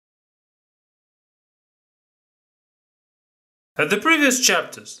At the previous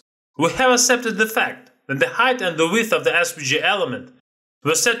chapters, we have accepted the fact that the height and the width of the SVG element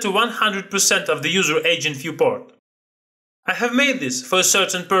were set to 100% of the user agent viewport. I have made this for a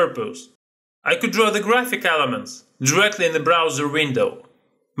certain purpose. I could draw the graphic elements directly in the browser window,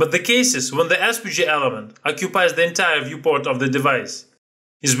 but the cases when the SVG element occupies the entire viewport of the device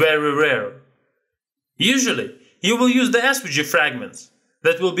is very rare. Usually, you will use the SVG fragments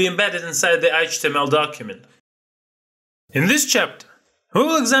that will be embedded inside the HTML document. In this chapter, we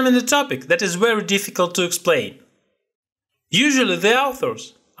will examine a topic that is very difficult to explain. Usually the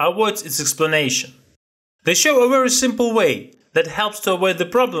authors avoid its explanation. They show a very simple way that helps to avoid the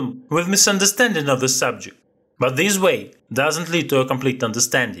problem with misunderstanding of the subject, but this way doesn't lead to a complete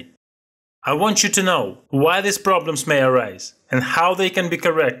understanding. I want you to know why these problems may arise and how they can be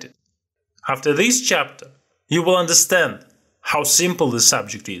corrected. After this chapter, you will understand how simple the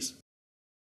subject is.